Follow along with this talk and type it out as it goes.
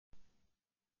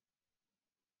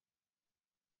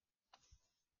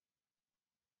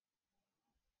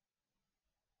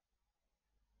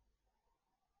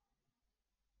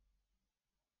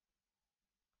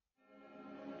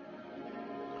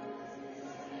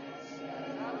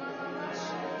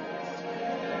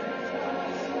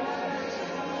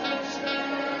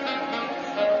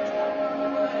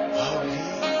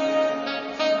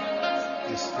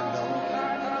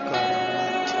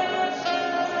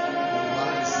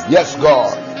Yes,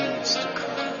 God.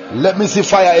 Let me see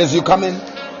fire as you come in.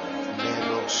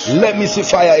 Let me see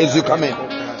fire as you come in.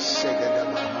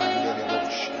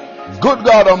 Good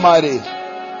God Almighty.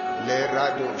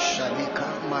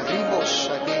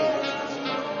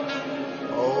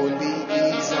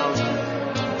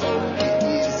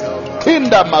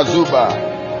 Kinda Mazuba.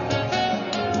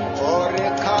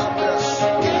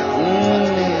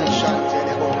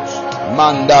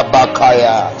 Manda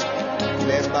Bakaya.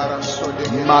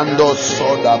 Mando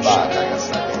Sodaba.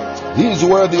 He is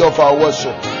worthy of our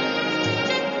worship.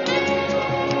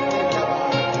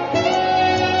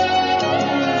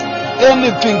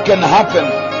 Anything can happen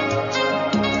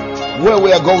where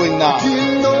we are going now.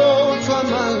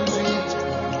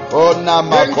 Oh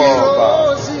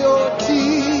Namakoba.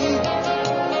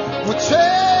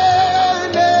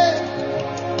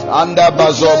 Anda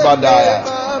Bazobadaya.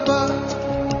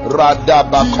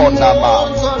 Radabakonama.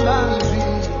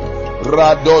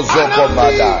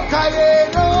 Radozokobada.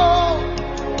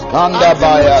 Anda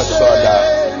Baya Soda.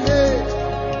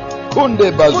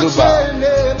 Kunde Bazuba.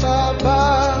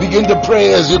 Begin to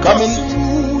pray as you come in.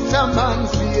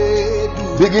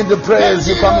 Begin to pray as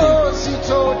you come in.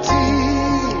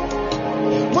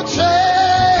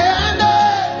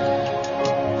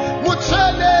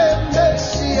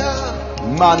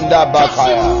 Manda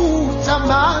Bakaya.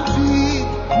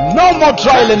 No more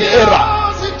trial and error.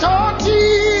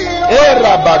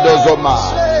 Era Badozoma.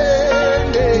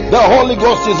 The Holy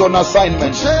Ghost is on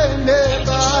assignment.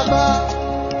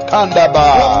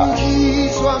 Kandaba.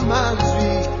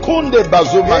 Kunde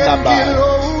Bazuma Naba.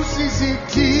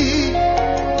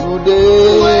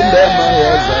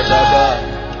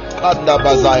 Kanda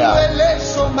Bazaya.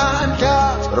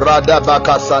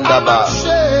 Radabaka Sandaba.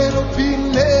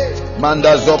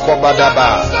 Manda Zoko Badaba.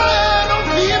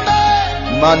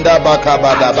 Manda Baka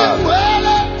Badaba.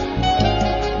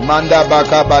 Manda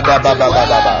Baka Badaba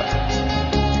Badaba.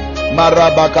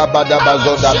 Marabaka Badaba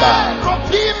Zodaba.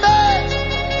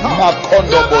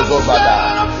 Makondo Bozobada.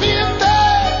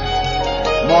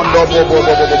 Mondo Bobo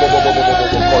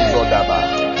Konzodaba.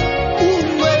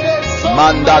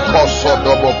 Manda Koso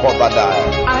Dobo Kobada.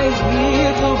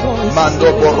 Mando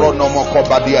Borono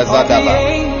Mokobadia Zadaba.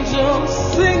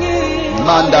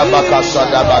 Manda Baka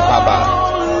Sadaba Kaba.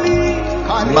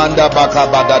 Manda Baka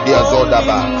Badadia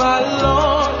Zodaba.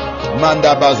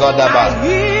 Manda Bazadaba.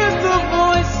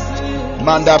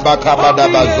 Manda Baka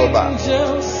Badaba Zoba.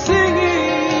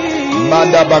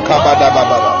 Manda Baka Badaba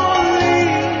Baba.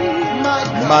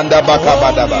 Manda Baka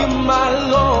Badaba.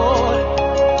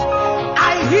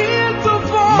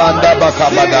 Manda Baka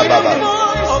Badaba Baba.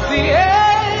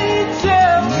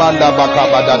 Manda Baka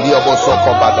Badadia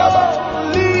Bosoko Badaba.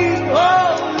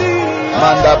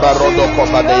 Manda Barodo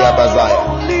Kobadaya Bazaya.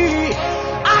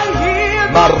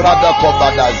 Marada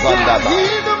Kobada Zandaba.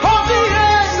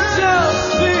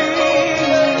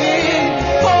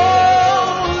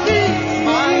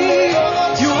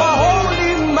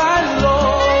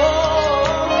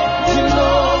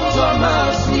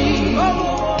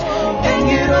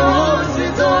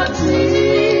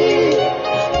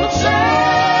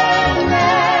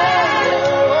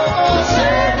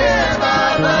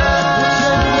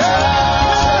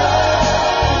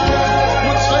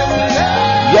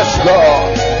 Yes,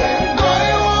 Lord.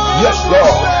 Yes,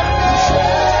 Lord.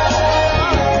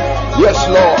 Yes,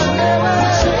 Lord.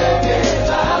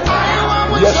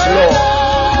 Yes, Lord.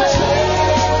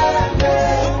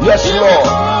 Yes, Lord.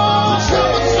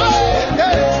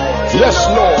 Yes,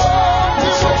 Lord.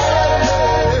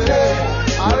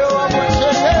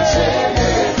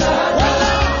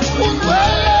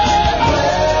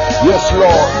 Yes,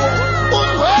 Lord.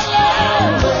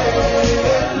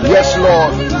 Yes,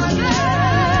 Lord.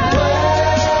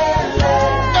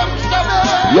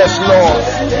 Yes, Lord.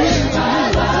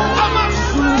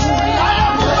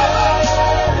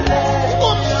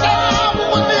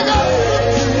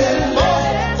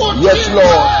 Yes,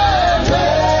 Lord.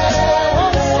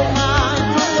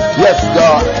 Yes,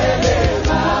 God.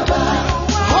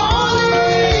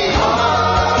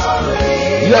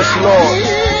 Yes,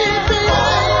 Lord.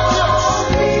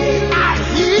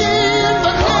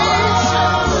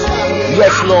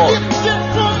 Yes, Lord.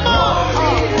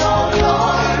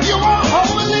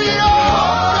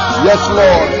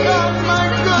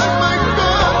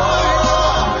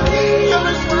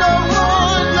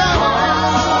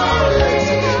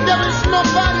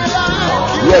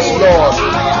 Yes, Lord. Yes, Lord.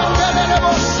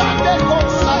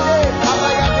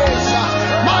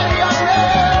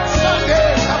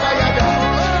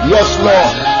 Yes,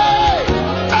 Lord.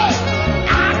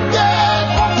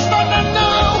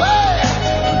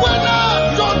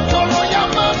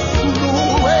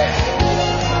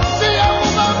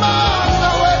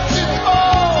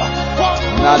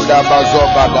 Nanda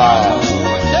Bazobadaya.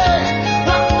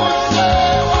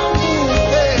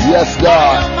 Yes,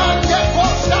 God.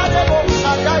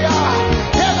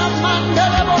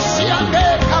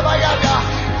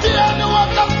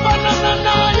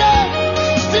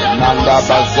 Nanda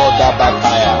Bazoda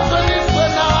Bakaya.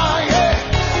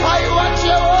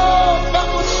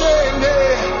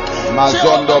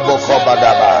 Mazondo Boko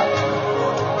Badaba.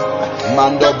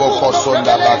 Mando Boko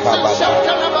Sonda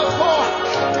Bakabada.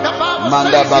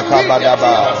 Manda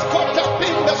Bakabadaba.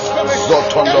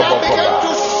 Zotondo Bokoba.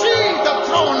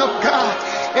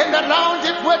 And around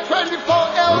it were 24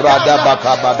 elders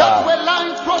Radabakabada. that were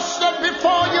lying prostrate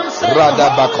before him, saying,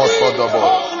 Radabakosodobo.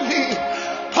 Holy,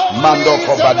 holy Mando is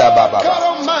the Kobada Lord Baba. God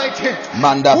Almighty,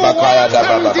 Manda who Bakaya was da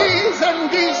and Baba. these and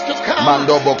these to come.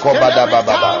 Mando Bokobada And every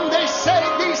Baba. time they say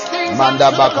these things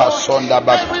Manda unto the Baka Lord, Sonda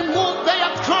Baka. they remove their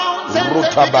crowns and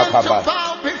Ruta they begin Bakaba. to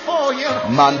bow before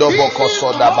him. Mando He Boko is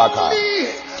Soda Baka.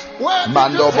 holy, worthy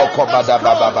Mando to take Bokobada the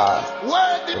scroll, Baba.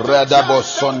 worthy to Redabo judge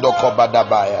the Sondo world. Kobada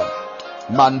Baya.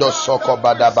 Mando Soko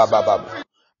Bada Baba.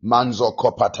 Manzo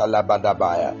Kopatala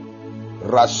Badabaya.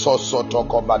 Rasoso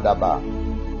Toko Badaba.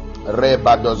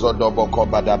 Reba Dozodo Boko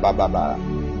Badababa.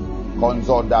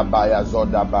 Konzo Dabaya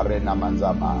Zoda Barena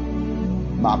Manzama.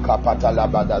 Makapatala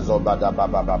Badazo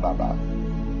Badababa.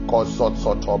 Kosot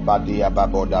Soto Badia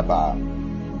Babodaba.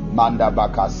 Manda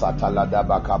Baka Satala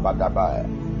Dabaka Badabaya.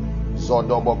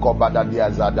 Zodobo Kobada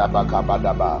Diazada Baka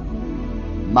Badaba.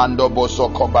 Mando Boso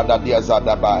Kobada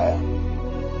Diazadabaya.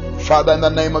 Father, in the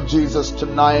name of Jesus,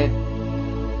 tonight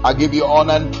I give you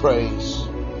honor and praise.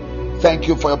 Thank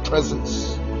you for your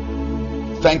presence.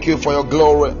 Thank you for your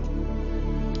glory.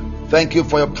 Thank you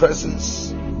for your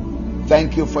presence.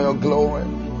 Thank you for your glory.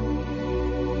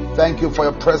 Thank you for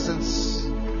your presence.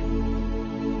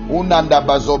 Unanda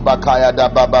bazo bakaya da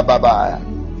baba baba.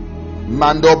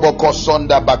 Mando boko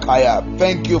sonda bakaya.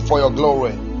 Thank you for your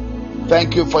glory.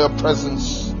 Thank you for your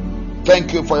presence.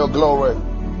 Thank you for your glory.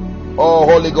 Oh,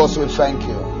 Holy Ghost, we thank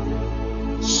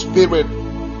you. Spirit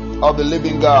of the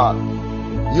living God,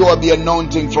 you are the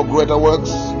anointing for greater works.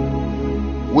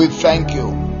 We thank you.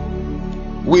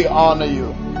 We honor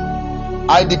you.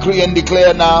 I decree and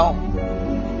declare now,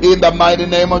 in the mighty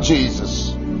name of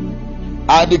Jesus.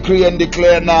 I decree and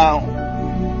declare now,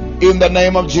 in the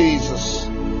name of Jesus.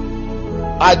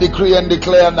 I decree and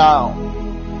declare now,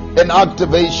 an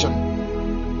activation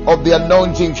of the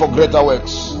anointing for greater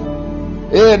works.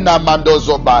 In the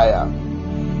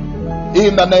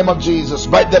name of Jesus,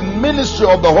 by the ministry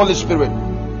of the Holy Spirit,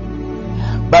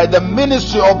 by the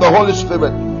ministry of the Holy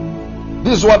Spirit,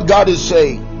 this is what God is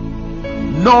saying.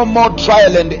 No more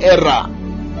trial and error.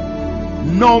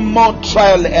 No more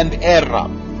trial and error.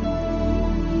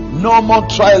 No more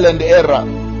trial and error.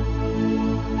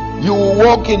 You will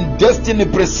walk in destiny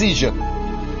precision.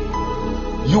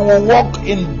 You will walk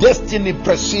in destiny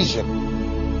precision.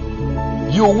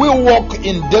 You will walk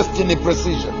in destiny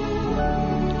precision.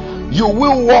 You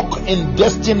will walk in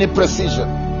destiny precision.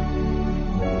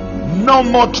 No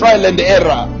more trial and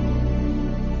error.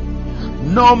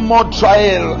 No more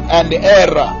trial and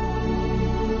error.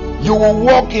 You will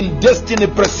walk in destiny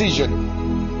precision.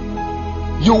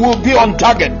 You will be on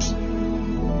target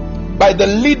by the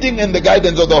leading and the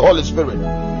guidance of the Holy Spirit.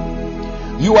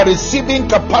 You are receiving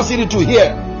capacity to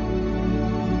hear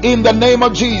in the name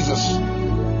of Jesus.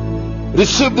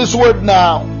 Receive this word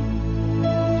now.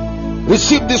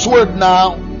 Receive this word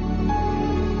now.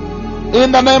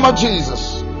 In the name of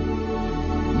Jesus.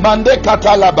 Mande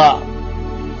katalaba.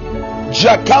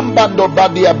 Jakambando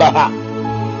badia baha.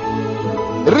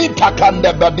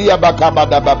 Ritakanda badia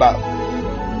bakabada baba.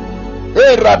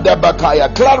 Erada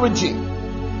bakaya. Clarity.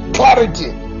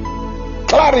 Clarity.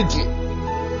 Clarity.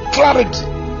 Clarity.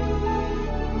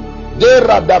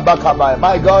 Derada bakabaya.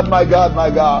 My God, my God, my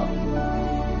God.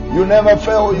 You never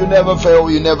fail, you never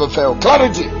fail, you never fail.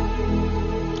 Clarity.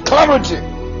 Clarity.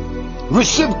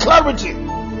 Receive clarity.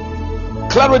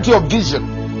 Clarity of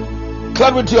vision.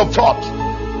 Clarity of thought.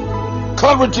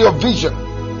 Clarity of vision.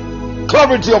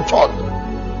 Clarity of thought.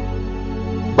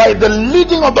 By the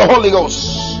leading of the Holy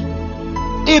Ghost.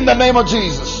 In the name of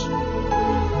Jesus.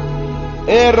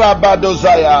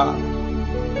 Erabadozaya.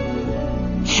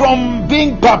 From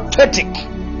being pathetic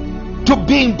to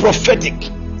being prophetic.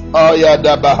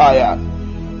 Bahaya.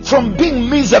 From being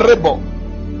miserable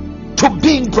to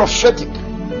being prophetic.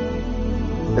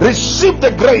 Receive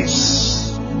the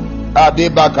grace.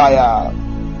 Adebakaya.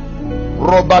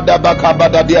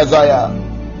 Robadabakabada diazaya.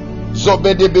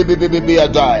 Zobede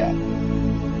bibibibibiadaya.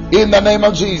 In the name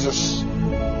of Jesus.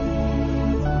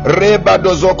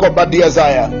 Rebadozoko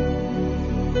badiazaya.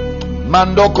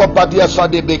 Mandoko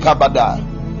badiasade bekabada.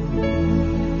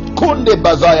 Kunde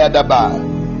Bazaya Daba.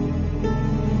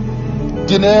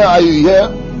 Dineo, are you here?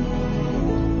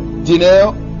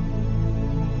 Dineo?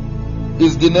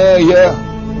 Is Dineo here?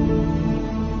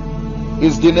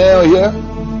 Is Dineo here?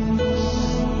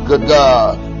 Good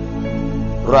God.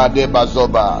 Rade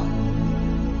Bazoba.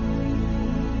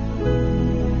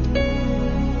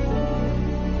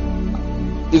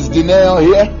 Is Dineo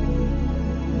here?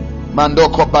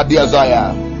 Mandoko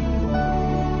Badiazaya.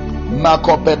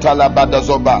 Mako Petala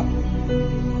Badazoba.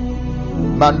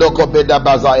 Mandoko Beda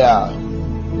Bazaya.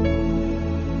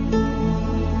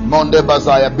 Monde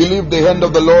Bazaya. Believe the hand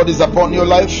of the Lord is upon your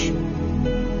life.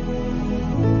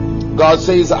 God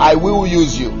says, I will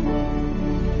use you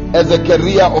as a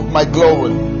carrier of my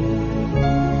glory.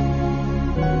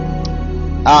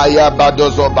 Aya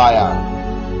Badozobaya.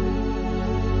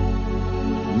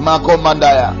 Mako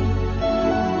Mandaya.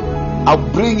 I'll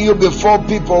bring you before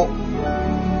people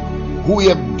who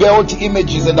have built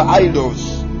images and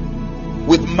idols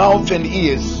with mouth and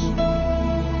ears,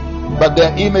 but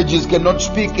their images cannot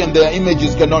speak and their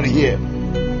images cannot hear.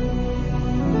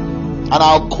 And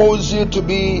I'll cause you to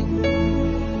be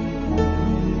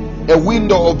a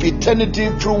window of eternity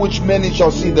through which many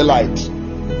shall see the light.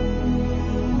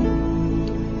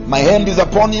 My hand is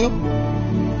upon you.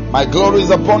 My glory is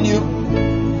upon you.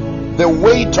 The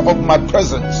weight of my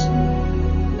presence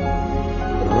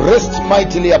rests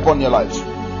mightily upon your life.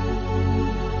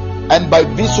 And by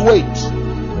this weight,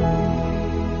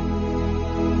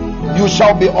 you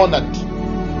shall be honored.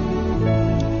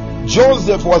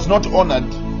 Joseph was not honored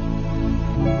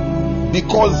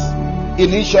because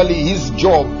initially his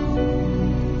job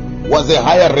was a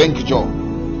higher rank job.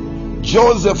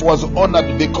 Joseph was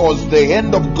honored because the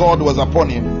hand of God was upon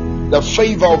him, the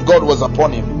favor of God was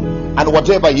upon him, and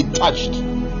whatever he touched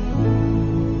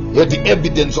had the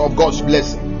evidence of God's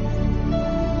blessing.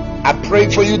 I pray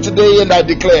for you today and I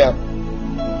declare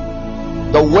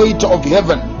the weight of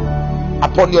heaven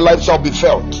upon your life shall be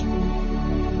felt.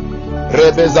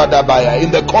 Rebezadabaya,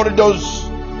 in the corridors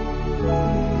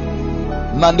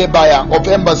Mandebaya of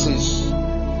embassies,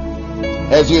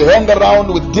 as you hang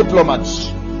around with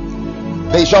diplomats,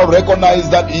 they shall recognize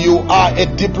that you are a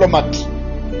diplomat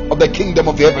of the kingdom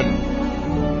of heaven.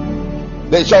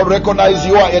 They shall recognize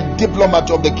you are a diplomat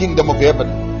of the kingdom of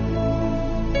heaven.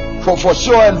 For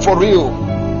sure and for real,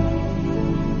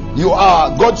 you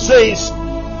are. God says,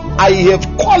 I have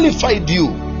qualified you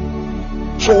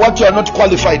for what you are not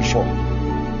qualified for,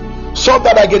 so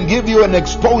that I can give you an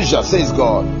exposure, says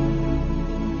God,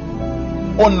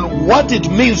 on what it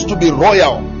means to be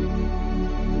royal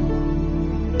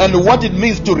and what it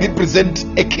means to represent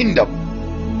a kingdom.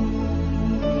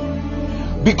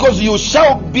 Because you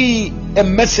shall be a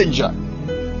messenger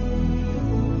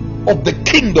of the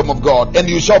kingdom of God, and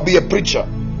you shall be a preacher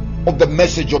of the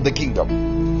message of the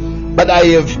kingdom. But I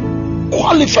have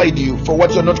qualified you for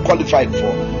what you're not qualified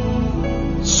for,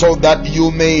 so that you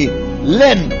may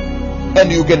learn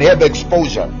and you can have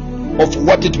exposure of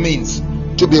what it means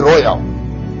to be royal.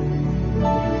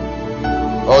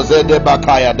 Ozede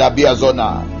Bakaya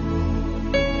Dabiazona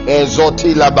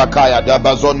Ezotila Bakaya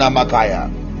Dabazona Makaya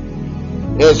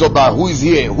Ezoba. Who is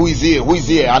here? Who is here? Who is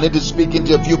here? I need to speak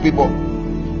into a few people.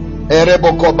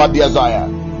 Ereboko Badiazaya.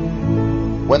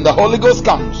 When the Holy Ghost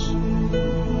comes,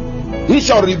 He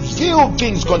shall reveal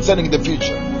things concerning the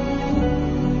future.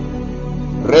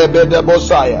 Rebe de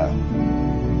Bosaya.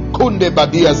 Kunde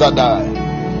Badiazadai.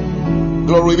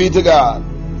 Glory be to God.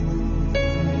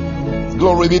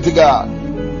 Glory be to God.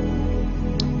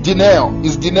 Dineo.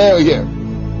 Is Dineo here?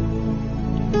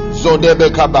 Zodebe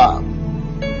Kaba.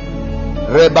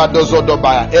 Reba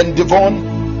Dozodobaya. And Devon,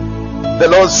 the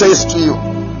Lord says to you,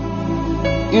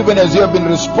 even as you have been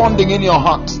responding in your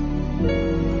heart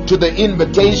to the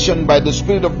invitation by the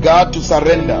Spirit of God to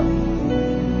surrender,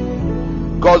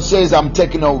 God says, I'm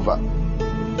taking over.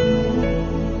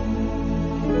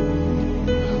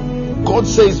 God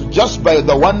says, just by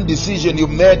the one decision you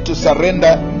made to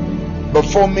surrender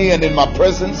before me and in my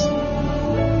presence,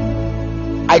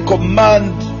 I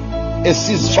command a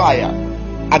ceasefire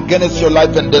against your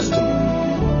life and destiny.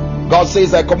 God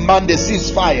says, I command a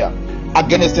ceasefire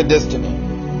against your destiny.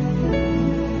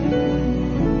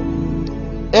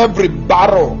 Every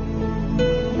barrel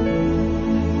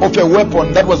of a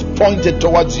weapon that was pointed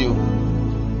towards you,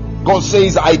 God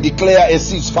says, I declare a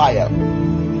ceasefire.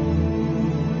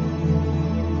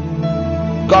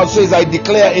 God says, I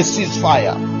declare a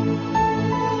ceasefire.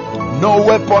 No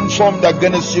weapon formed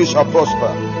against you shall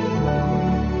prosper.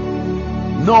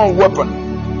 No weapon,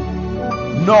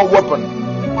 no weapon,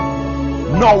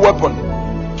 no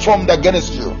weapon formed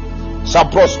against you shall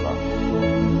prosper.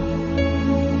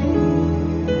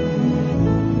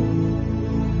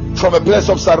 from a place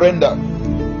of surrender,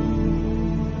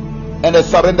 and a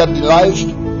surrendered life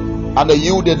and a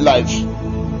yielded life,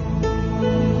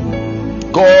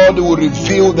 God will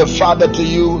reveal the Father to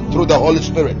you through the Holy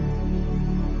Spirit.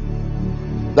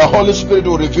 The Holy Spirit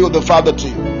will reveal the Father to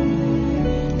you.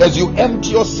 As you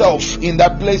empty yourself in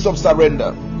that place of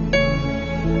surrender,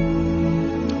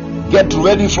 get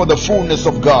ready for the fullness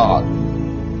of God.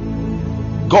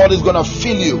 God is going to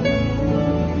fill you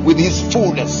with His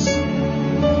fullness.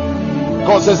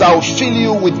 God says, I'll fill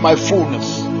you with my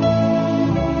fullness.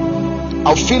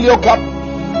 I'll fill your cup.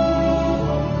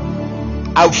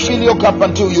 I'll fill your cup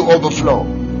until you overflow.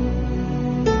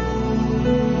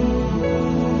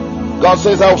 God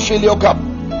says, I'll fill your cup.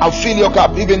 I'll fill your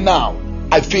cup. Even now,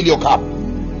 I fill your cup.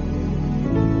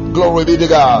 Glory be to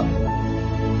God.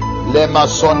 Lema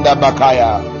sonda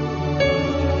bakaya.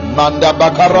 Manda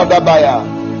bakara dabaya.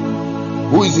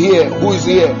 Who is here? Who is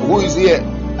here? Who is here?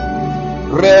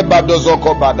 Reba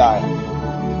dozoko badaya.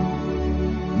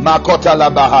 Makota la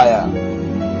bahaya.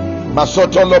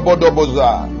 Masoto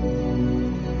lobodoboza.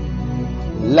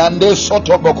 Lande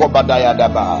soto boko badaya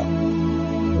daba.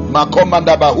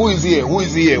 Makomandaba. Who is here? Who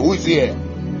is here? Who is here?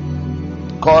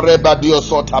 Koreba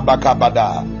diosota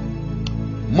bakabada.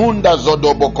 Munda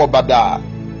zodoboko bada.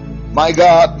 My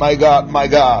God, my God, my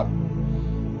God.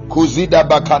 Kuzida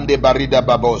bakande barida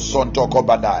babo sonto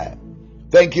kobadaya.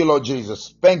 Thank you, Lord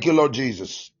Jesus. Thank you, Lord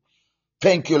Jesus.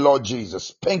 Thank you, Lord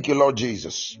Jesus. Thank you, Lord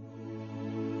Jesus.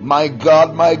 My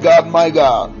God, my God, my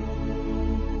God.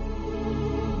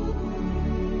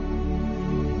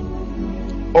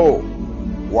 Oh,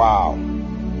 wow.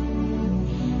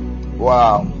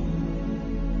 Wow.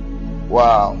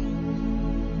 Wow.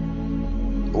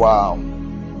 Wow.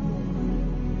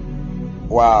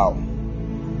 Wow.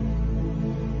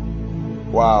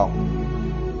 Wow.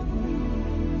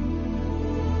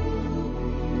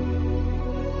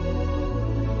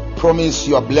 Promise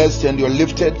you are blessed and you're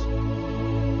lifted.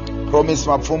 Promise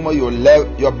Mafumo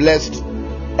you're blessed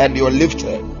and you're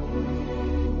lifted.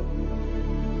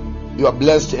 You are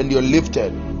blessed and you're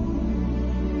lifted.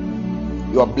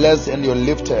 You are blessed and you're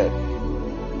lifted.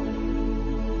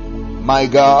 My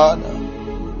God,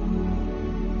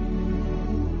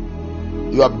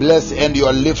 you are blessed and you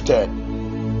are lifted.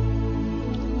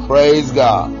 Praise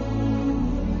God.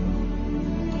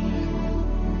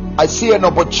 I see an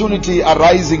opportunity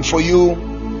arising for you.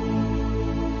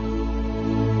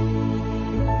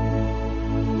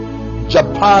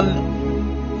 Japan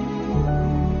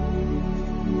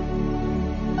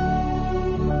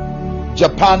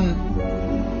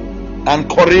and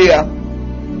Korea.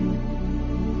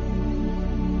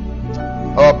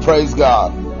 Oh, praise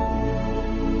God.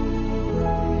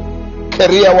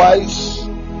 Career-wise,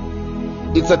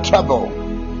 it's a travel,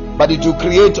 but it will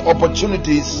create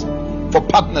opportunities for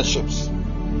partnerships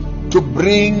to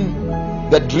bring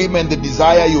the dream and the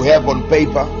desire you have on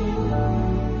paper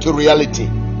to reality.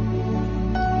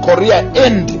 Korea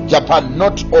and Japan,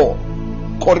 not all.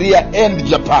 Korea and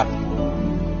Japan.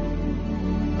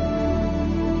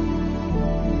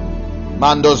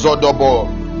 Mando Zodobo.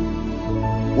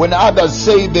 When others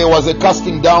say there was a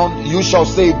casting down, you shall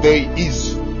say there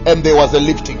is, and there was a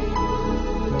lifting.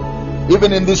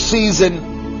 Even in this season,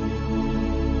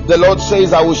 the Lord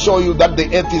says, I will show you that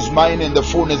the earth is mine and the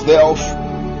fullness thereof.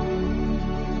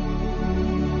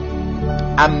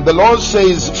 And the Lord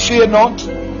says, fear not,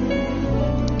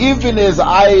 even as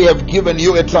I have given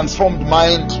you a transformed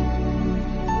mind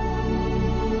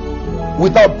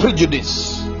without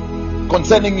prejudice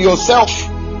concerning yourself.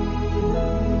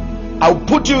 I'll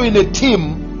put you in a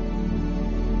team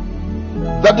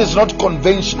that is not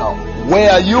conventional,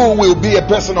 where you will be a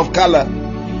person of color,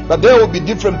 but there will be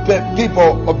different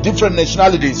people of different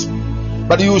nationalities,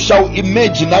 but you shall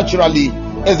emerge naturally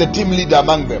as a team leader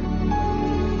among them.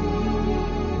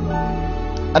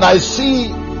 And I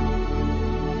see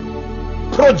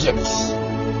projects.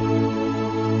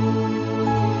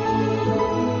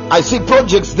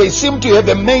 They seem to have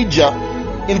a major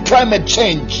in climate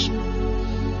change.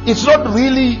 It's not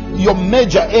really your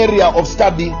major area of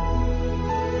study,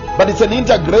 but it's an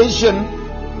integration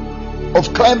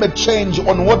of climate change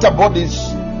on water bodies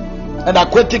and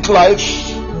aquatic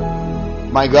life.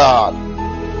 My God.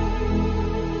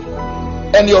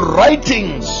 And your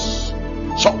writings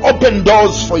shall open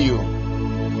doors for you.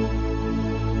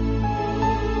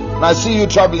 And I see you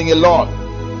traveling a lot.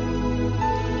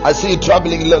 I see you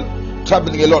traveling a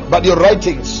lot. But your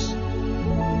writings,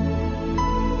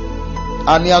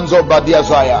 Anyanzo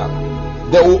Badiazaya,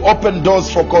 they will open doors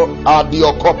for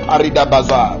Diokop Arida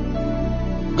Bazaar.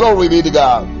 Glory be to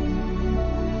God.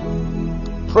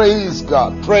 Praise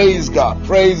God. Praise God.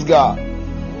 Praise God.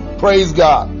 Praise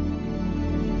God.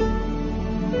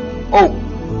 Oh,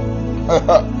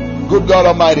 good God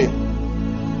Almighty.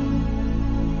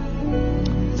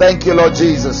 Thank you, Lord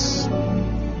Jesus.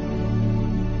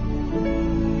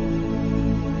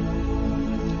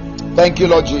 Thank you,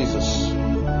 Lord Jesus.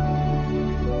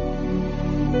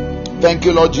 Thank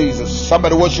you, Lord Jesus.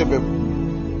 Somebody worship him.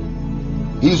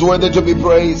 He's worthy to be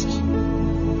praised.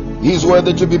 He's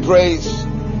worthy to be praised.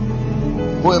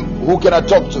 Who can I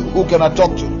talk to? Who can I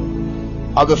talk to?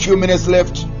 I have a few minutes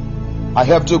left. I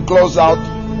have to close out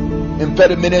in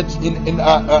 30 minutes. In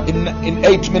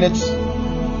 8 minutes,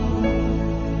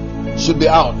 should be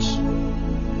out.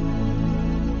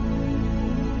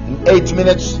 In 8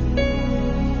 minutes,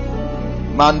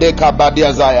 Mande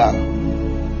Kabadiazaya.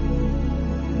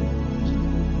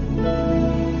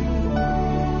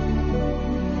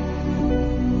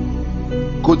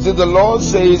 Could see the Lord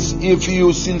says, if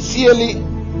you sincerely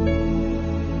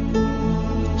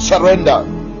surrender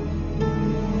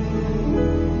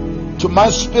to my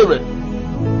spirit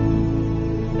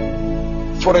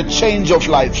for a change of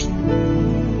life,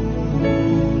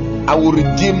 I will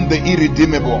redeem the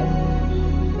irredeemable.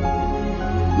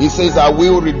 He says, I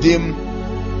will redeem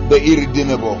the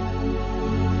irredeemable.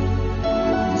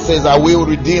 He says, I will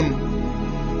redeem.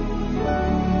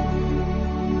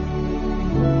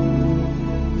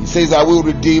 He says, I will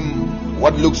redeem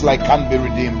what looks like can't be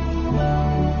redeemed.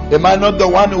 Am I not the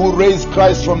one who raised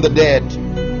Christ from the dead?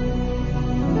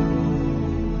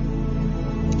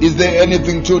 Is there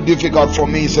anything too difficult for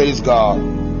me, says God?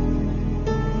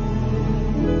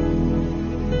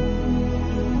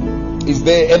 Is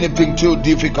there anything too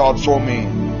difficult for me,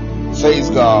 says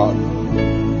God?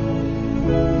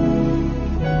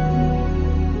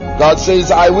 God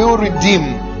says, I will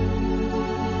redeem.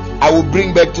 I will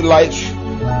bring back to life.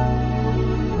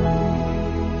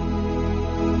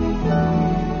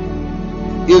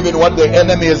 Even what the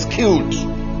enemy has killed.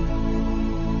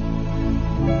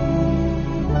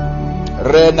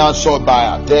 Rena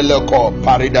Sobaya, Teleko,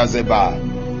 Paridazeba.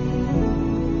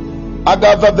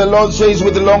 Agatha, the Lord says,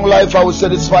 with long life I will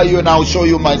satisfy you and I will show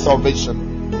you my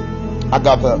salvation.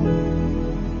 Agatha,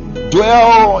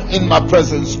 dwell in my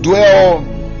presence, dwell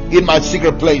in my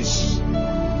secret place.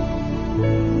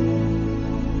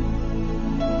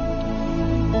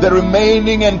 The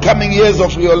remaining and coming years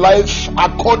of your life,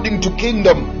 according to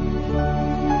kingdom,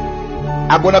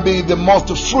 are going to be the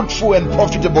most fruitful and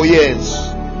profitable years,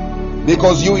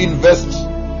 because you invest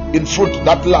in fruit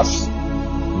that lasts.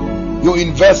 You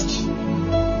invest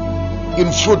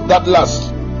in fruit that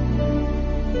lasts.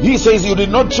 He says, you did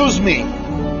not choose me.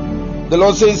 The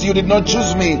Lord says, you did not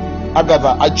choose me,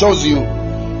 Agatha. I chose you,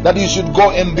 that you should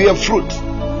go and bear fruit,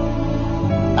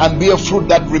 and bear fruit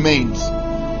that remains.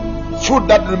 Fruit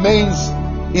that remains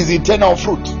is eternal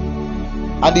fruit,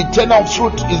 and eternal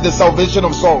fruit is the salvation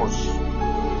of souls.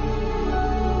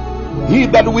 He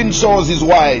that wins souls is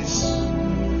wise.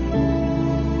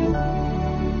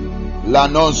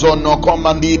 Lanozo no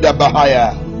komandida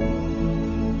bahaya.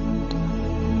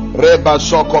 Reba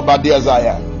soko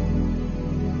badiazaya.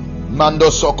 Mando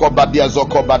soko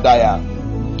badiazoko badaya.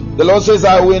 The Lord says,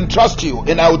 I will entrust you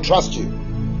and I will trust you.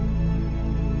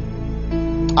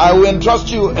 I will entrust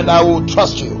you and I will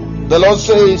trust you. The Lord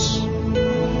says,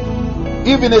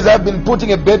 even as I've been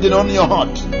putting a burden on your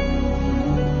heart,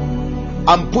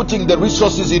 I'm putting the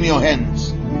resources in your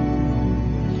hands.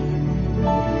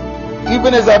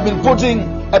 Even as I've been putting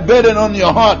a burden on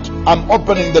your heart, I'm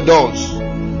opening the doors.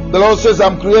 The Lord says,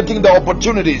 I'm creating the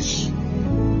opportunities,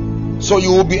 so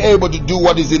you will be able to do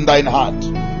what is in thine heart.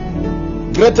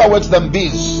 Greater works than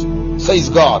these, says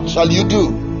God, shall you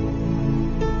do.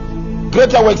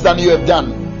 Greater works than you have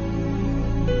done.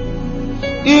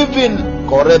 Even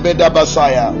Korebeda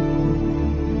Basaya,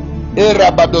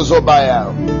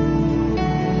 Erabadozobaya,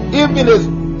 even as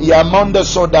Yamonda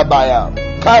Sodabaya,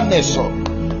 Kaneso,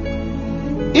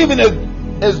 even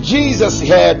as Jesus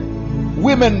had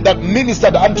women that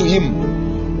ministered unto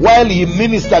him while he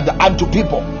ministered unto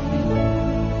people.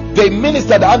 They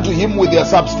ministered unto him with their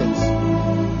substance,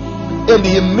 and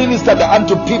he ministered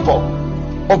unto people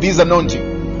of his anointing.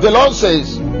 The Lord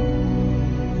says,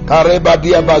 Kareba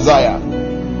dia bazaya,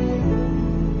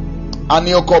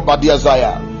 Anioko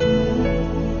badiazaya,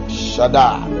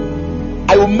 Shada.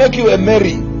 I will make you a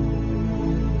Mary.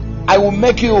 I will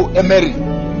make you a Mary.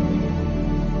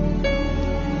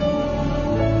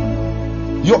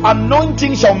 Your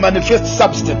anointing shall manifest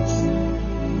substance.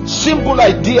 Simple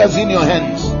ideas in your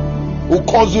hands will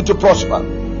cause you to prosper.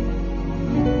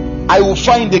 I will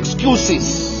find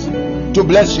excuses to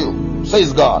bless you,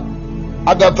 says God.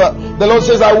 Agatha, the Lord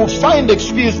says, I will find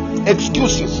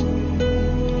excuses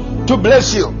to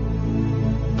bless you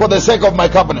for the sake of my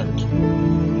covenant.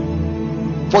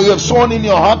 For you have sworn in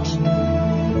your heart.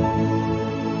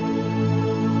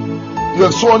 You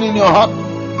have sworn in your heart,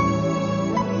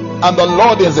 and the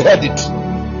Lord has heard it.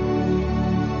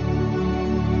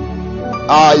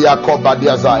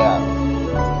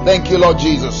 Thank you, Lord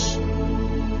Jesus.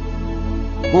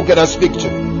 Who can I speak to?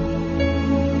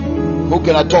 Who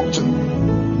can I talk to?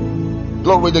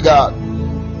 Glory to God.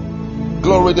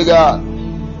 Glory to God.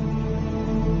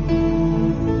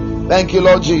 Thank you,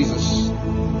 Lord Jesus.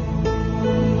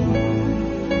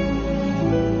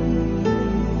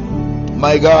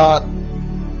 My God.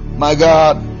 My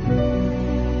God.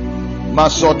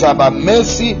 Masotaba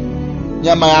Messi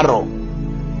Nyamayaro.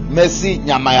 Messi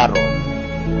Nyamayaro.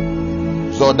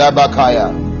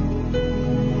 Zodabakaya.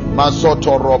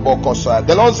 Masoto Robokosa.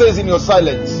 The Lord says, in your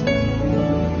silence,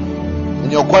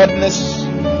 in your quietness,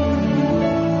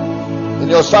 in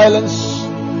your silence,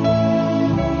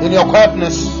 in your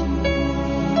quietness,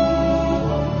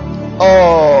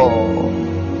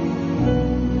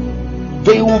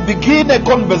 they will begin a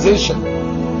conversation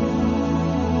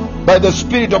by the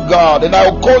Spirit of God, and I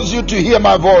will cause you to hear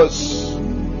my voice.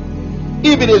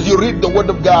 Even as you read the Word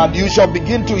of God, you shall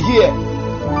begin to hear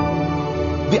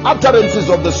the utterances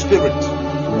of the Spirit.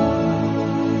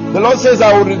 The Lord says,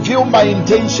 I will reveal my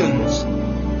intentions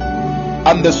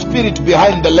and the Spirit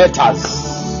behind the letters.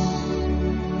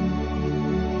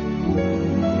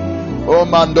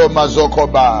 Omando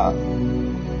Mazokoba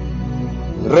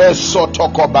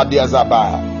Resotokoba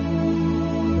Diazaba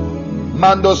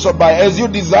Mando Soba. As you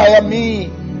desire me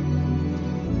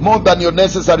more than your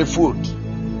necessary food,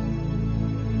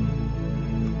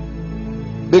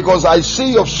 because I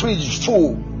see your fridge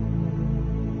full,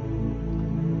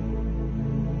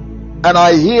 and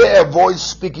I hear a voice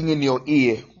speaking in your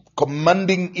ear,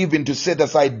 commanding even to set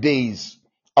aside days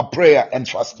of prayer and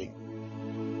fasting.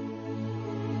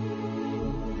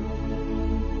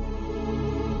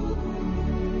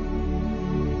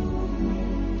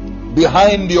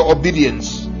 Behind your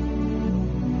obedience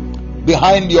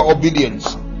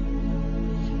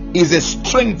is a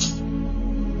strength,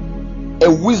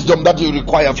 a wisdom that you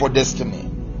require for destiny.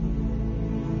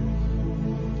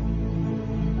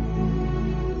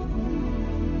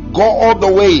 Go all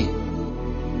the way.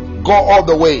 Go all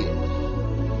the way.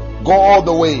 Go all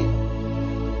the way.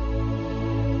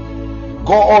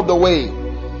 Go all the way.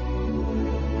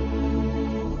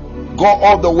 Go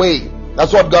all the way.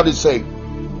 That's what God is saying.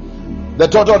 The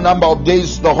total number of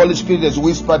days the Holy Spirit has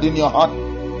whispered in your heart.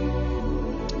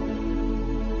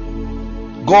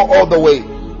 Go all the way.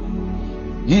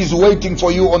 He is waiting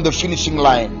for you on the finishing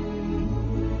line.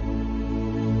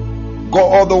 Go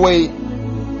all the way.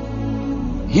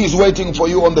 He is waiting for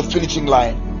you on the finishing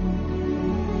line.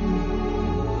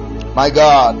 My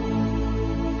God.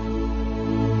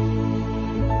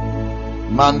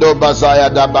 Mando Bazaya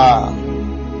Daba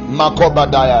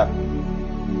Makobadaya.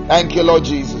 Thank you, Lord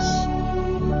Jesus.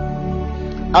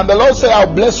 And the Lord said,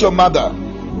 I'll bless your mother.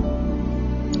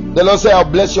 The Lord said, I'll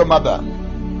bless your mother.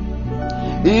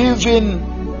 Even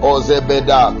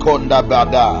Ozebeda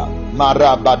Kondabada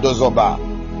Marabadozoba.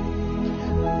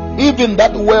 Even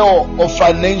that well of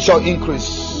financial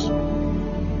increase,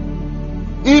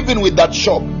 even with that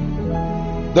shop,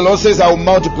 the Lord says, I will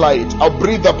multiply it. I'll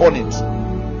breathe upon it.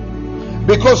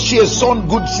 Because she has sown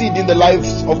good seed in the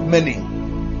lives of many.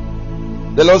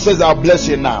 The Lord says, I'll bless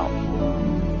you now.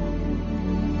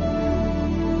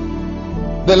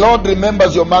 The Lord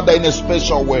remembers your mother in a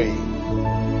special way.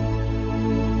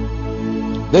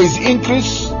 There is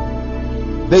increase.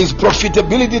 There is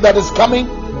profitability that is coming.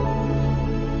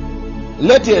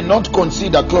 Let her not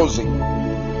consider closing,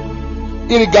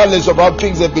 regardless of how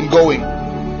things have been going,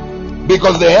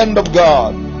 because the hand of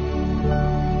God.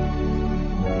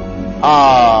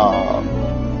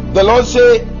 The Lord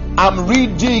say, I'm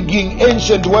redigging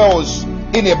ancient wells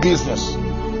in a business.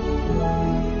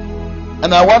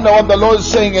 And I wonder what the Lord is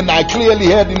saying, and I clearly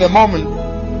heard in a moment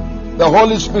the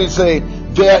Holy Spirit say,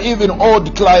 there are even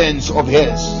old clients of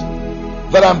hers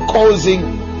that I'm causing,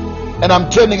 and I'm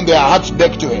turning their hearts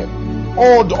back to Him.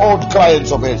 Old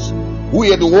clients of his who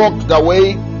had walked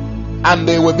away and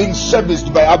they were being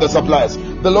serviced by other suppliers.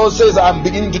 The Lord says, I'm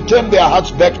beginning to turn their hearts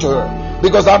back to her,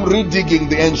 because I'm redigging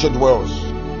the ancient wells.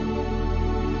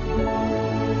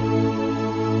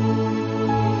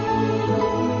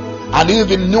 And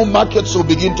even new markets will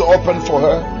begin to open for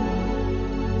her.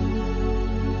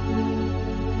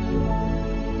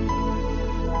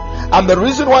 And the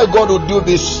reason why God will do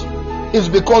this is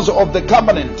because of the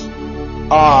covenant.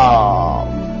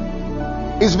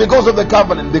 It's because of the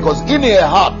covenant. Because in her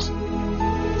heart,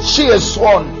 she has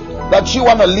sworn that she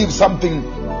want to leave something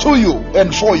to you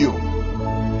and for you.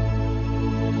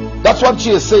 That's what she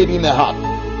has said in her heart.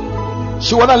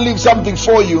 She want to leave something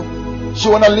for you. She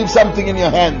want to leave something in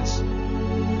your hands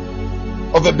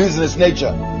of a business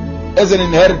nature as an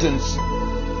inheritance.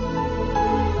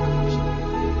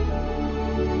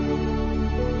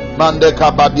 And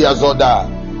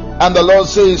the Lord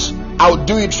says, I'll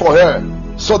do it for her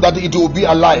so that it will be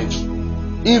alive,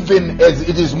 even as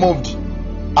it is moved.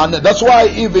 And that's why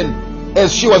even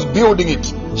as she was building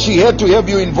it, she had to have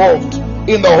you involved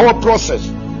in the whole process.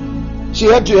 She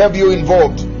had to have you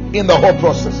involved in the whole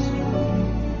process.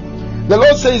 The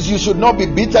Lord says you should not be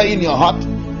bitter in your heart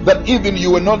that even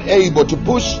you were not able to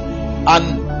push,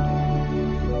 and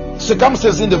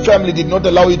circumstances in the family did not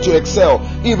allow you to excel,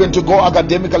 even to go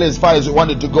academically as far as you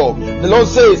wanted to go. The Lord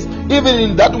says, even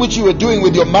in that which you were doing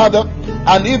with your mother,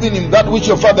 and even in that which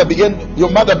your mother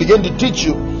began to teach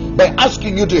you by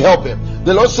asking you to help him,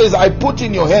 the Lord says, I put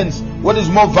in your hands what is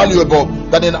more valuable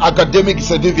than an academic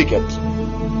certificate.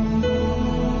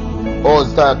 Oh,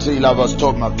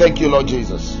 thank you, Lord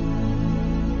Jesus.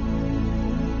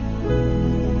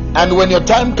 And when your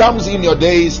time comes in your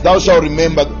days, thou shalt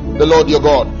remember the Lord your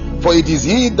God, for it is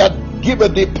he that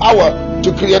giveth thee power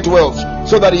to create wealth,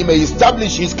 so that he may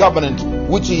establish his covenant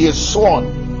which he has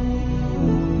sworn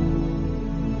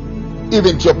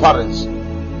even to your parents.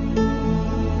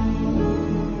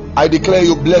 I declare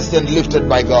you blessed and lifted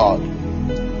by God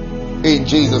in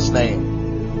Jesus' name.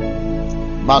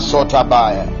 Masota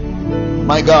Baya.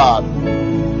 My God,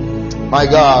 my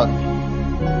God,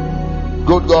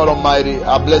 good God Almighty,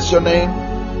 I bless your name.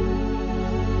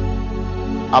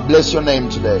 I bless your name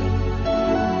today.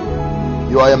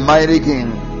 You are a mighty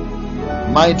king,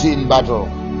 mighty in battle.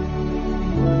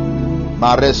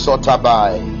 Maresota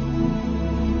Baya.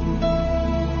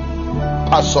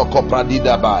 Pasoko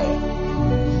Pradida Baya.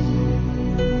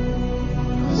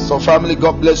 So family,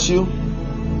 God bless you.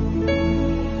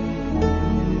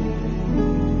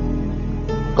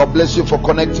 God bless you for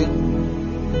connecting.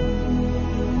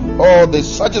 Oh, there's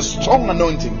such a strong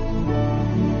anointing.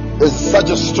 There's such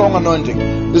a strong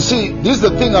anointing. You see, this is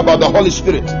the thing about the Holy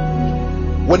Spirit.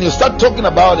 When you start talking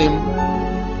about him,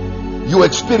 you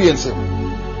experience him.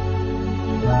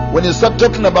 When you start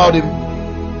talking about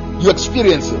him, you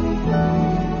experience him.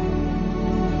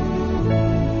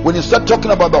 When you start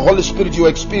talking about the Holy Spirit, you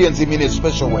experience him in a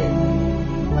special way.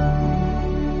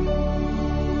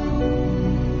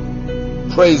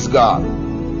 Praise God.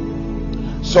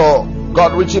 So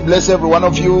God richly bless every one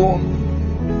of you,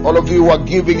 all of you who are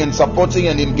giving and supporting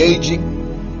and engaging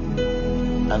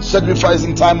and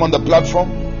sacrificing time on the platform.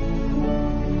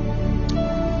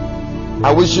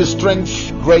 I wish you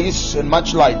strength, grace, and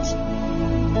much light.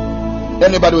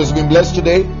 Anybody who has been blessed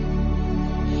today,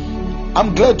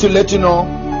 I'm glad to let you know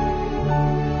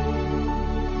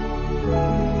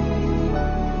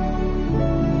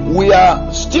we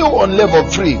are still on level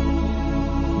 3.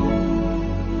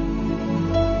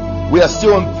 We are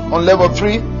still on level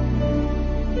 3,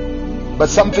 but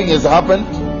something has happened.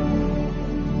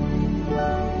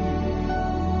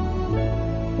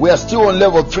 We are still on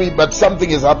level 3, but something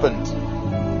has happened.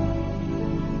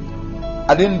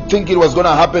 I didn't think it was going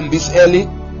to happen this early,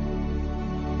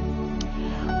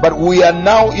 but we are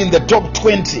now in the top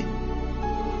 20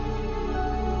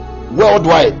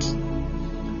 worldwide.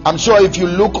 I'm sure if you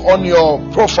look on your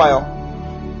profile,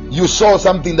 you saw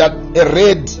something, that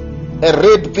a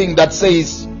red thing that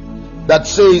says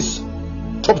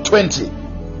top 20.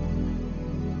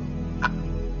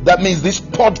 That means this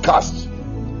podcast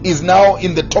is now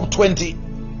in the top 20.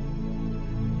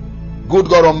 Good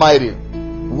God Almighty,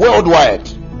 worldwide,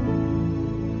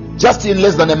 just in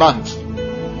less than a month.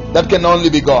 That can only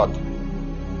be God.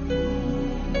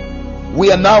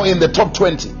 We are now in the top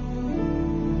 20.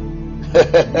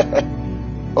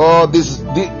 Oh, this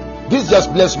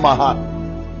just blessed my heart.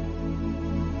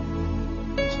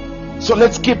 So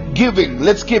let's keep giving,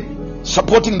 let's keep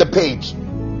supporting the page.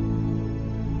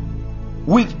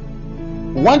 We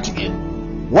want it.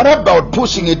 What about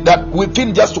pushing it that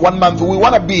within just 1 month we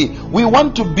want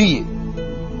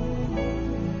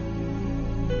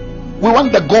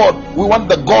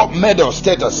the gold medal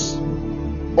status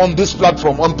on this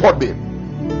platform, on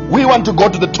Podbean. We want to go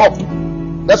to the top.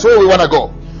 That's where we want to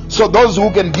go. So those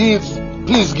who can give,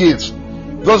 please give.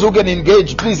 Those who can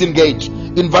engage, please engage.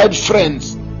 Invite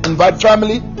friends, invite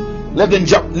family. Let them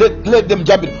jump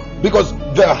in, because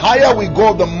the higher we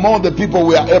go, the more the people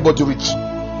we are able to reach.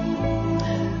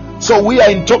 So we are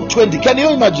in top 20. Can you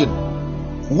imagine?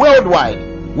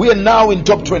 Worldwide, we are now in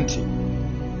top 20.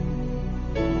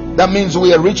 That means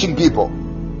we are reaching people.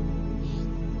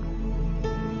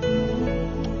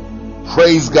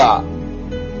 Praise God.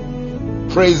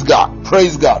 Praise God.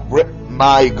 Praise God.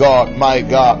 My God, my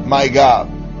God, my God.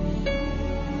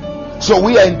 So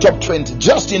we are in top 20,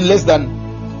 just in less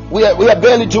than, we are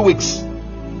barely 2 weeks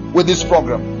with this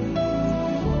program.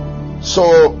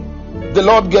 So the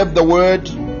Lord gave the word.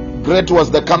 Great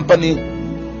was the company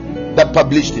that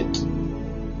published it.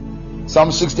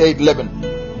 Psalm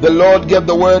 68:11. The Lord gave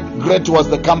the word. Great was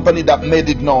the company that made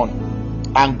it known.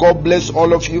 And God bless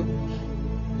all of you.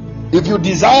 If you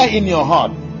desire in your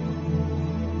heart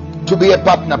to be a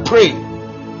partner, pray.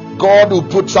 God will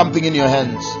put something in your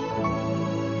hands.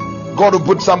 God will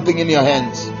put something in your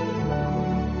hands.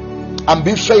 And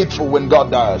be faithful when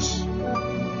God does.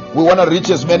 We want to reach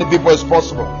as many people as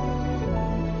possible.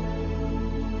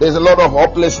 There's a lot of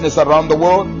hopelessness around the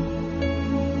world,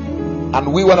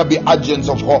 and we want to be agents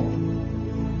of hope.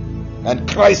 And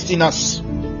Christ in us,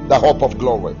 the hope of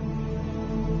glory.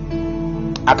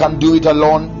 I can't do it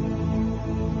alone.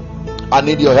 I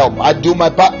need your help. I do my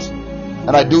part,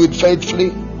 and I do it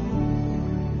faithfully.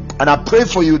 And I pray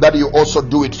for you that you also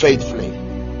do it faithfully.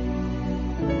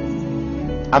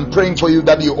 I'm praying for you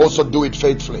that you also do it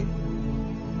faithfully.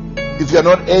 If you're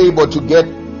not able to get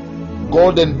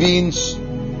golden beans,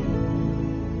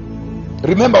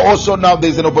 remember also now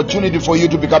there's an opportunity for you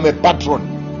to become a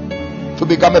patron. To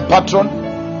become a patron,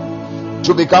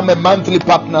 to become a monthly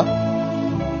partner.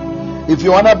 If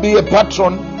you want to be a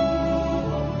patron,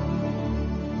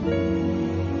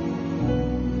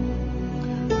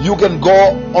 you can go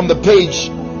on the page,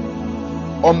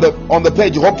 on the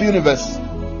page Hope Universe.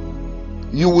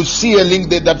 You will see a link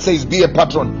there that says be a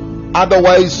patron.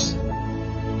 Otherwise,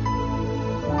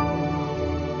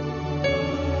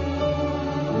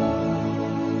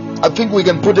 I think we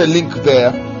can put a link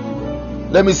there.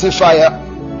 Let me see fire.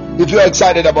 If you are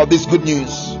excited about this good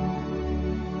news.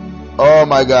 Oh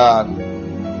my God.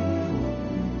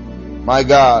 My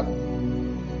God.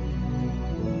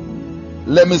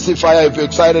 Let me see fire if you're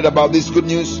excited about this good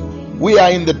news. We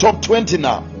are in the top 20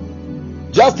 now.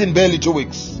 Just in barely 2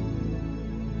 weeks.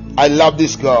 I love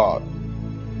this God.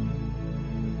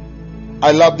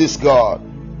 I love this God.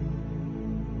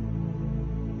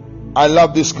 I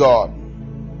love this God.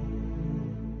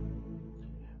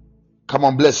 Come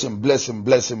on, bless him, bless him,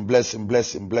 bless him, bless him,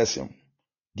 bless him, bless him.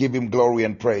 Give him glory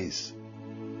and praise.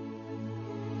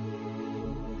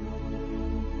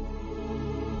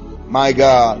 My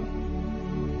God.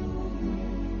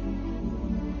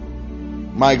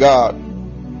 My God.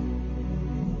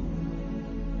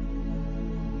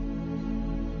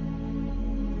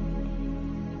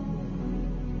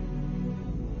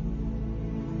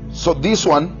 So this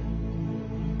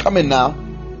one coming now,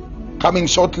 coming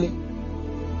shortly.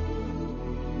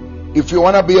 If you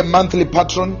want to be a monthly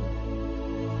patron,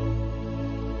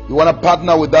 you want to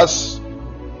partner with us,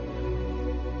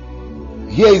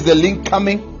 here is the link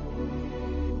coming.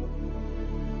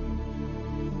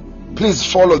 Please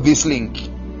follow this link.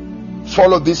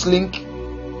 Follow this link.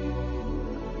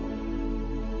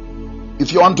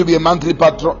 If you want to be a monthly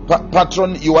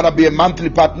patron, you want to be a monthly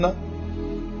partner,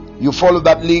 you follow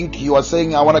that link. You are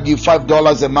saying, I want to give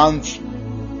 $5 a month.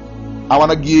 I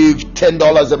want to give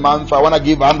 $10 a month. I want to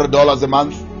give $100 a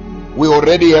month. We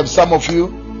already have some of you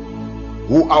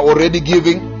who are already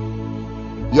giving.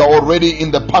 You are already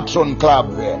in the patron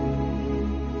club there.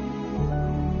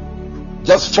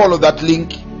 Just follow that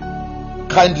link.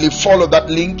 Kindly follow that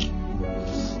link.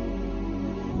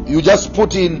 You just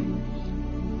put in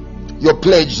your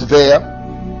pledge there,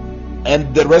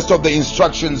 and the rest of the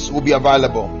instructions will be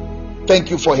available. Thank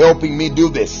you for helping me do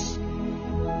this.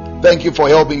 Thank you for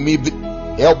helping me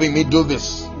do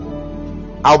this.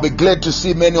 I'll be glad to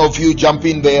see many of you jump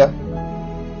in there.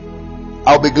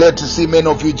 I'll be glad to see many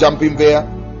of you jump in there.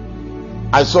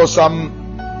 I saw some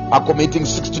are committing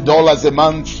 $60 a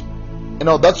month. You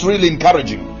know, that's really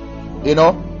encouraging. You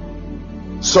know,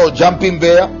 so jump in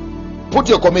there, put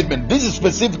your commitment. This is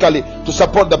specifically to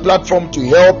support the platform, to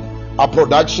help our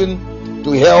production,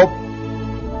 to help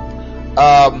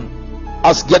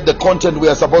us get the content we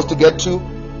are supposed to get to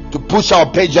push our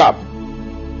page up.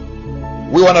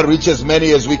 We want to reach as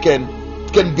many as we can.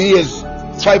 It can be as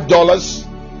 $5.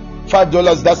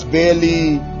 $5, that's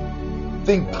barely, I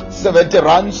think, 70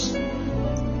 rands,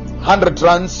 100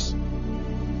 rands.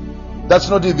 That's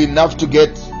not even enough to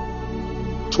get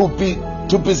two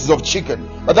pieces of chicken,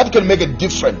 but that can make a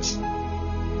difference.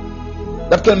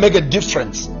 That can make a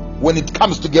difference when it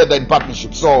comes together in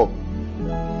partnership. So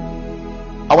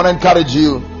I want to encourage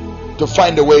you to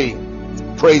find a way.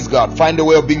 Praise God. Find a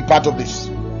way of being part of this.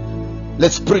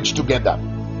 Let's preach together.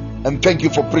 And thank you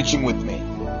for preaching with me.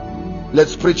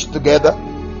 Let's preach together.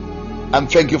 And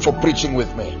thank you for preaching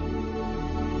with me.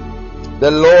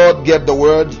 The Lord gave the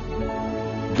word.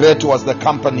 Great was the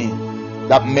company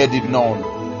that made it known.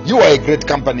 You are a great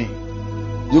company.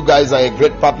 You guys are a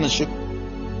great partnership.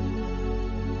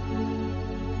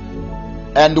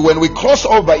 And when we cross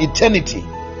over eternity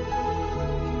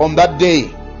on that day,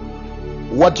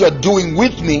 what you're doing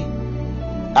with me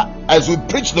as we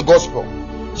preach the gospel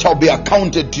shall be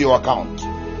accounted to your account.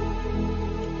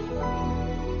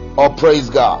 Oh, praise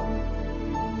God.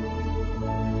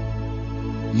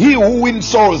 He who wins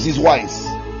souls is wise.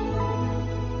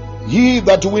 He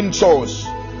that wins souls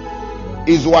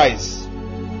is wise.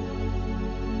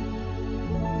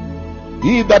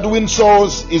 He that wins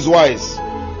souls is wise.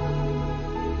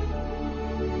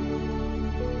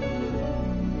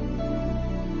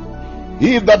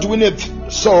 He that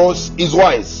winneth souls is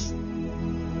wise.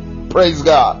 Praise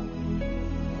God.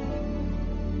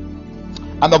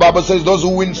 And the Bible says, those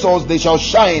who win souls, they shall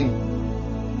shine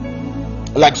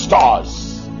like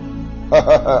stars.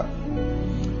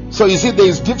 So you see, there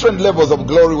is different levels of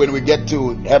glory when we get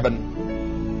to heaven.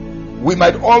 We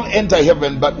might all enter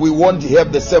heaven, but we won't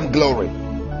have the same glory.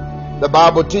 The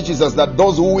Bible teaches us that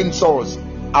those who win souls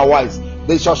are wise.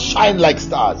 They shall shine like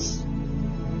stars.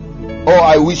 Oh,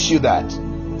 I wish you that.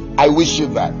 I wish you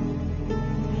that.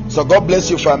 So God bless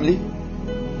you, family.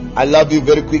 I love you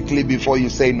very quickly before you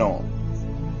say no.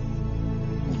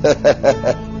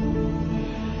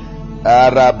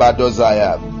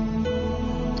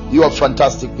 You are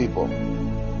fantastic people.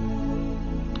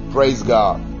 Praise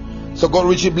God. So God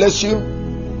richly bless you.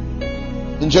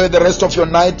 Enjoy the rest of your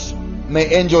night. May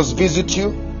angels visit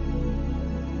you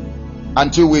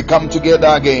until we come together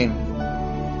again.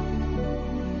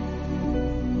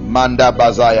 Manda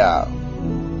Bazaya.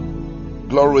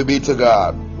 Glory be to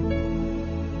God.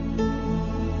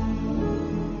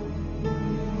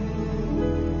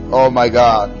 Oh my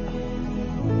God.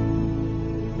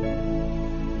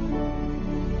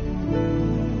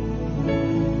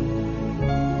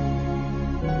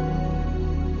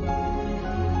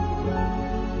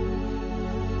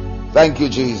 Thank you,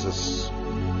 Jesus.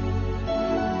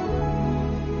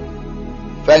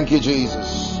 Thank you,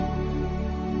 Jesus.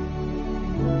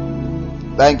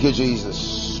 Thank you,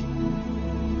 Jesus.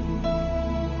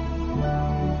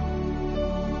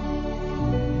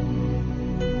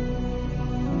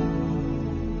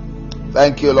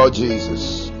 Thank you, Lord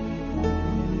Jesus.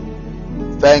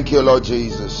 Thank you, Lord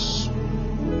Jesus.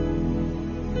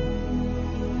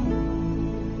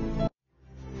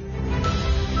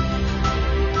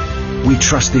 We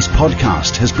trust this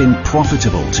podcast has been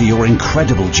profitable to your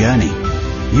incredible journey.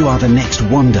 You are the next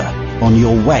wonder on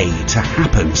your way to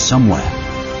happen somewhere.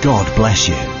 God bless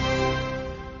you.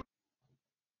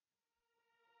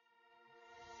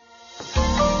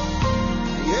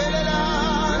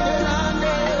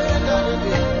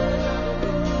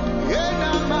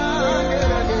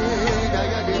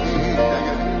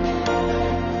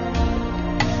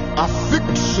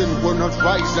 Affliction will not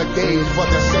rise again for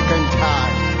the second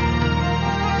time.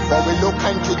 For we look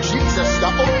unto Jesus, the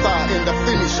author and the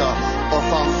finisher of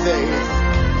our faith.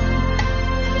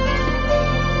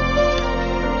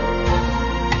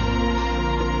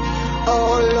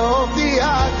 All of the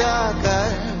other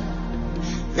guys,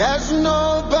 there's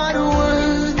nobody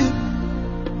worthy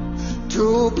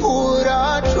to put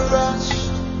our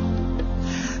trust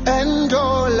and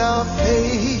all our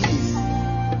faith.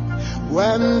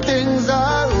 When things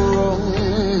are wrong,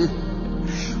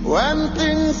 when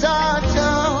things are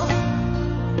tough,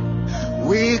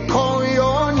 we call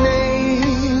your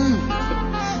name,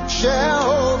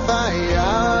 Jehovah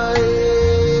Yahweh.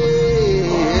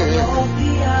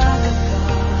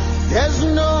 There's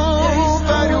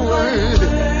nobody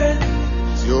worthy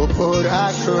to put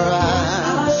our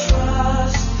trust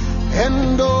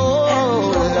and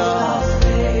all our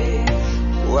faith.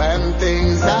 When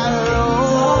things are wrong,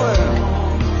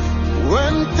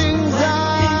 when things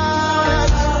are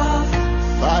tough,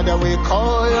 Father, we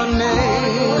call your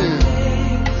name,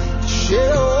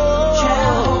 Jehovah.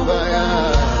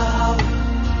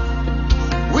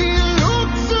 We look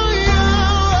to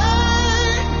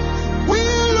Yahweh, we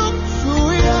look to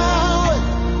Yahweh,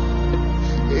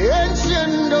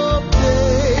 ancient of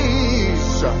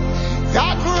days, the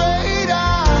great I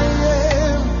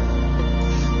am.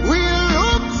 We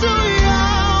look to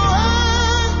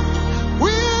Yahweh,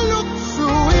 we look to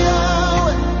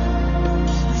Yahweh,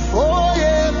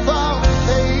 forever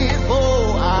faithful.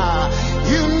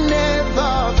 You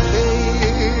never fail.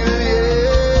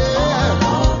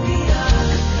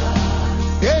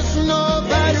 There's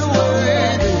nobody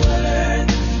worthy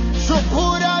to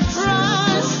put our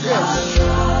trust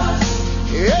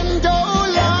and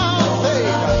all our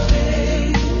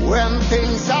faith. When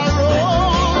things are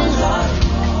wrong,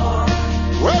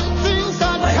 when things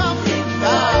are tough,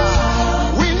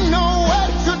 we know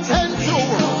where to turn to.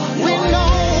 We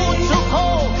know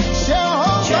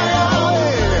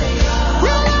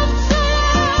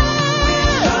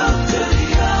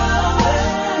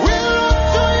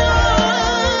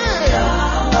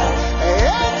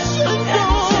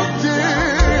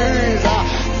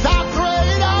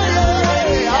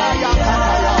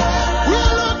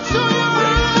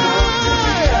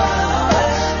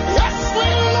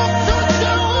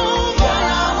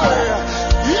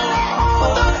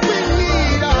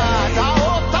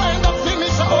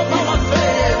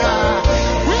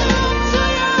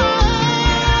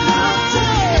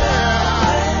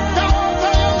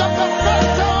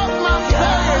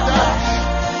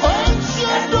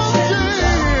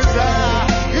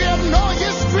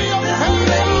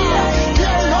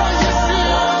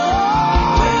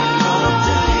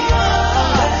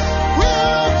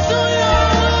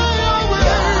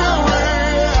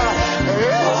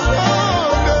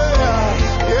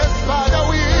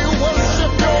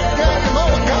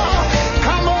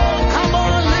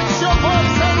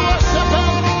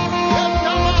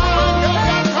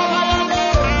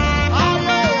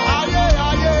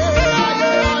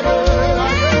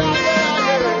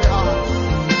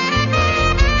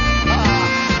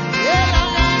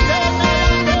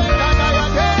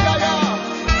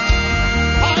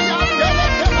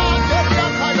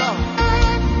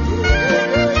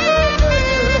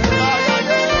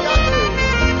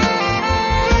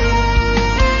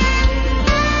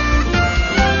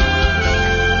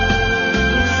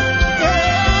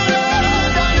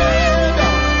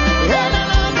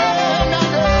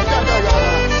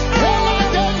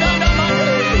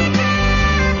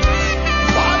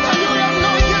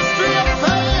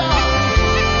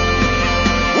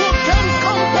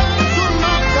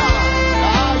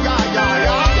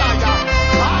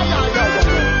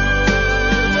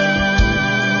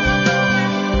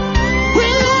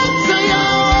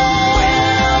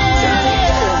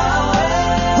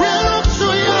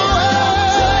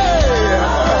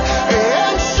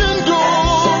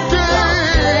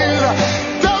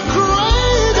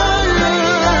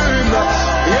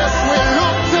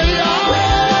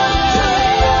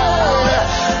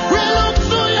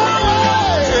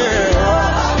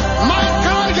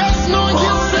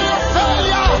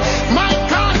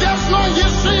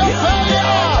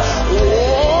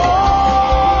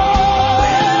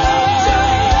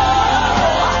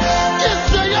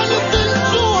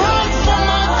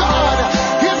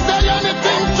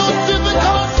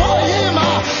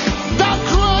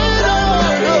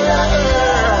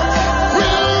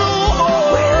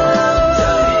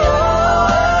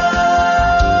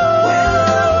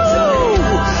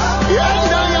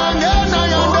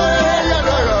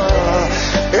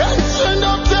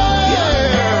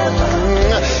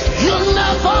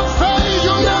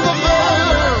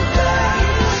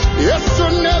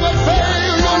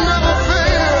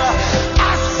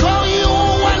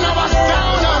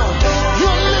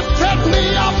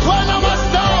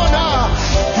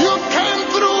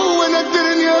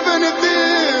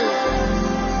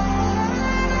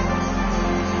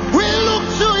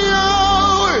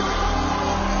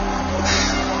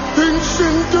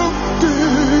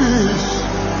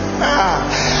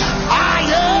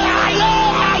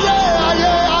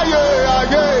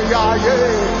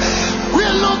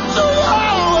look to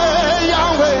Yahweh,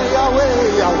 Yahweh, Yahweh,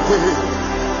 Yahweh.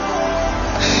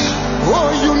 Oh,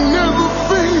 you never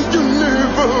fail, you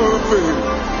never fail.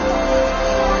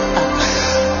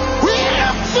 We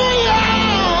look to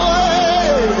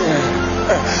Yahweh.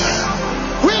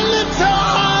 We lift our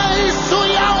eyes to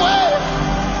Yahweh.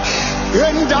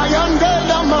 And I am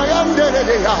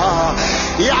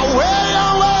Yahweh,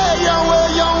 Yahweh, Yahweh,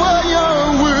 Yahweh,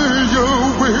 Yahweh,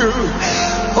 Yahweh.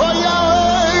 Oh,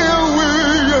 Yahweh,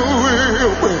 Yahweh, Yahweh,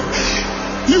 Yahweh.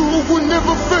 You will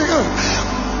never fail.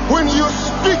 When you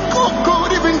speak, oh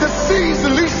God, even the seas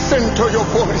listen to your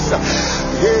voice. Yeah,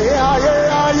 yeah,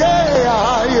 yeah, yeah,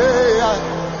 yeah.